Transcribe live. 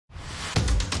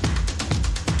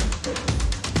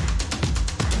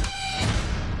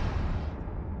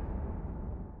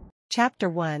Chapter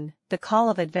 1: The Call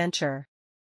of Adventure.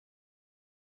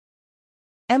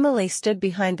 Emily stood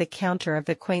behind the counter of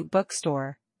the quaint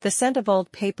bookstore, the scent of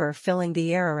old paper filling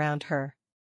the air around her.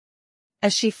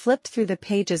 As she flipped through the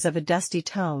pages of a dusty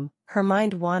tome, her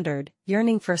mind wandered,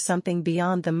 yearning for something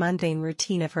beyond the mundane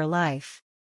routine of her life.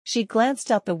 She glanced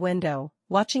out the window,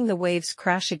 watching the waves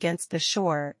crash against the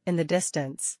shore in the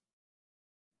distance.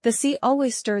 The sea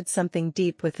always stirred something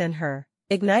deep within her,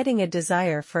 igniting a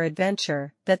desire for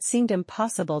adventure that seemed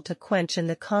impossible to quench in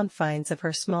the confines of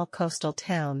her small coastal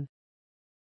town.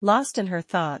 Lost in her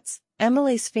thoughts,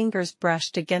 Emily's fingers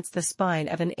brushed against the spine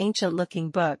of an ancient-looking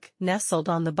book nestled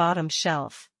on the bottom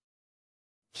shelf.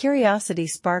 Curiosity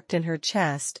sparked in her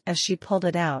chest as she pulled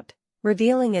it out,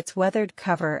 revealing its weathered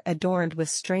cover adorned with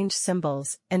strange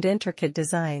symbols and intricate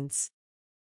designs.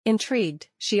 Intrigued,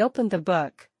 she opened the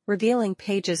book, revealing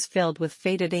pages filled with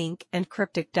faded ink and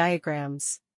cryptic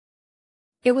diagrams.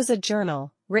 It was a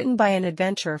journal, written by an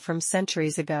adventurer from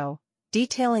centuries ago,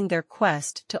 detailing their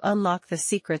quest to unlock the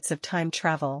secrets of time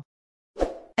travel.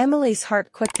 Emily's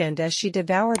heart quickened as she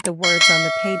devoured the words on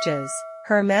the pages,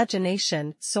 her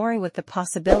imagination soaring with the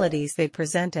possibilities they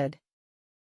presented.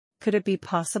 Could it be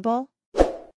possible?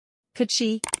 Could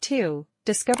she, too,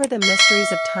 discover the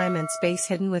mysteries of time and space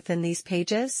hidden within these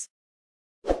pages?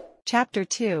 Chapter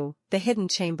 2: The Hidden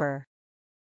Chamber.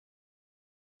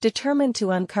 Determined to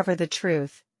uncover the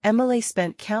truth, Emily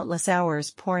spent countless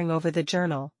hours poring over the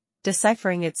journal,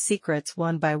 deciphering its secrets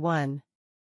one by one.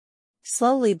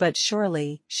 Slowly but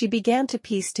surely, she began to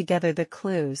piece together the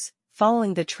clues,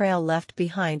 following the trail left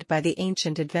behind by the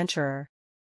ancient adventurer.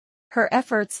 Her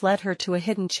efforts led her to a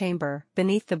hidden chamber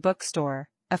beneath the bookstore,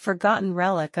 a forgotten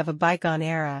relic of a bygone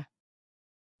era.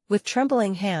 With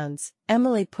trembling hands,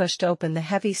 Emily pushed open the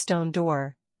heavy stone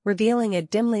door, revealing a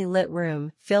dimly lit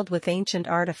room filled with ancient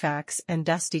artifacts and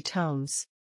dusty tomes.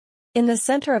 In the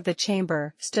center of the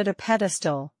chamber stood a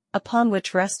pedestal, upon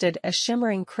which rested a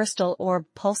shimmering crystal orb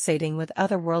pulsating with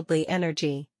otherworldly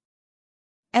energy.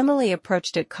 Emily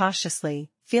approached it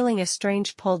cautiously, feeling a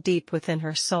strange pull deep within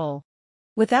her soul.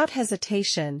 Without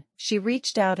hesitation, she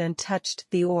reached out and touched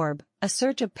the orb, a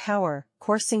surge of power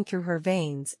coursing through her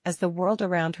veins as the world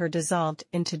around her dissolved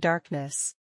into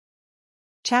darkness.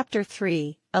 Chapter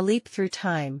 3: A Leap Through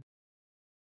Time.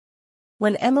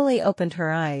 When Emily opened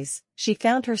her eyes, she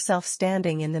found herself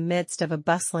standing in the midst of a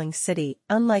bustling city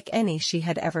unlike any she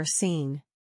had ever seen.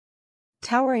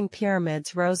 Towering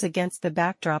pyramids rose against the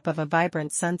backdrop of a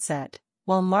vibrant sunset,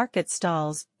 while market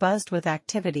stalls buzzed with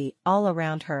activity all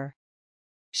around her.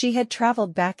 She had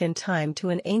traveled back in time to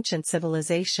an ancient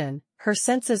civilization, her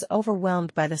senses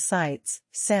overwhelmed by the sights,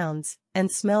 sounds,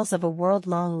 and smells of a world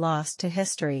long lost to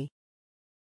history.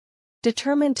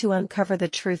 Determined to uncover the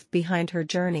truth behind her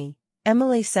journey,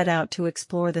 Emily set out to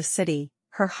explore the city,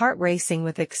 her heart racing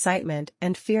with excitement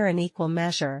and fear in equal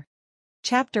measure.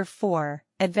 Chapter 4: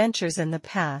 Adventures in the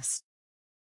Past.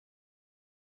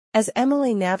 As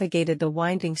Emily navigated the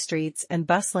winding streets and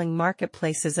bustling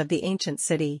marketplaces of the ancient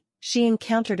city, she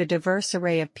encountered a diverse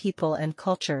array of people and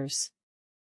cultures.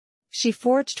 She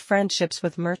forged friendships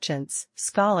with merchants,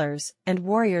 scholars, and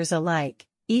warriors alike,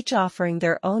 each offering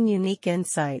their own unique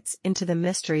insights into the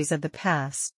mysteries of the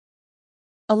past.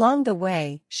 Along the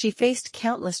way, she faced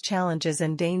countless challenges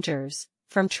and dangers,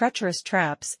 from treacherous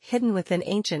traps hidden within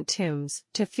ancient tombs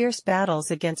to fierce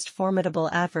battles against formidable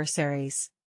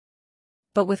adversaries.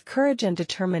 But with courage and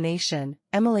determination,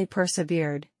 Emily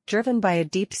persevered, driven by a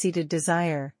deep-seated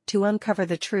desire to uncover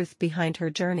the truth behind her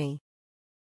journey.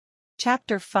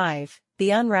 Chapter 5: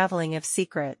 The Unraveling of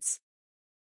Secrets.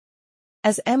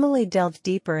 As Emily delved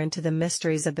deeper into the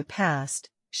mysteries of the past,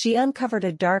 she uncovered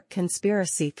a dark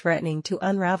conspiracy threatening to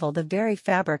unravel the very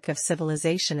fabric of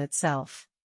civilization itself.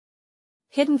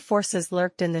 Hidden forces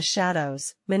lurked in the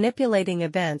shadows, manipulating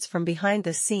events from behind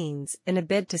the scenes in a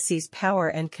bid to seize power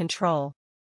and control.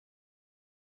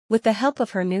 With the help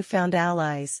of her newfound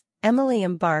allies, Emily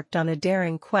embarked on a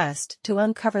daring quest to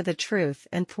uncover the truth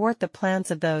and thwart the plans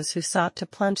of those who sought to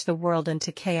plunge the world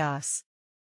into chaos.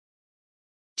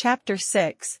 Chapter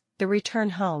 6: The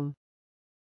Return Home.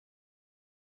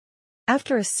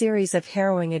 After a series of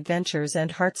harrowing adventures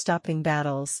and heart-stopping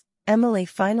battles, Emily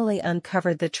finally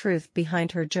uncovered the truth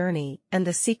behind her journey and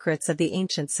the secrets of the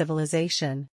ancient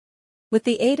civilization. With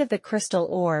the aid of the crystal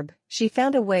orb, she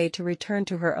found a way to return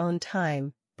to her own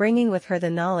time, bringing with her the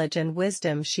knowledge and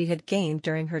wisdom she had gained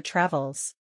during her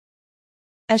travels.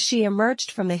 As she emerged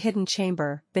from the hidden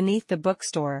chamber beneath the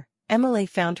bookstore, Emily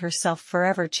found herself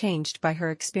forever changed by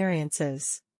her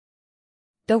experiences.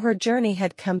 Though her journey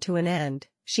had come to an end,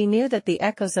 she knew that the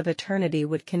echoes of eternity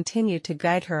would continue to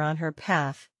guide her on her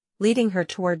path, leading her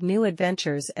toward new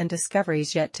adventures and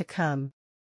discoveries yet to come.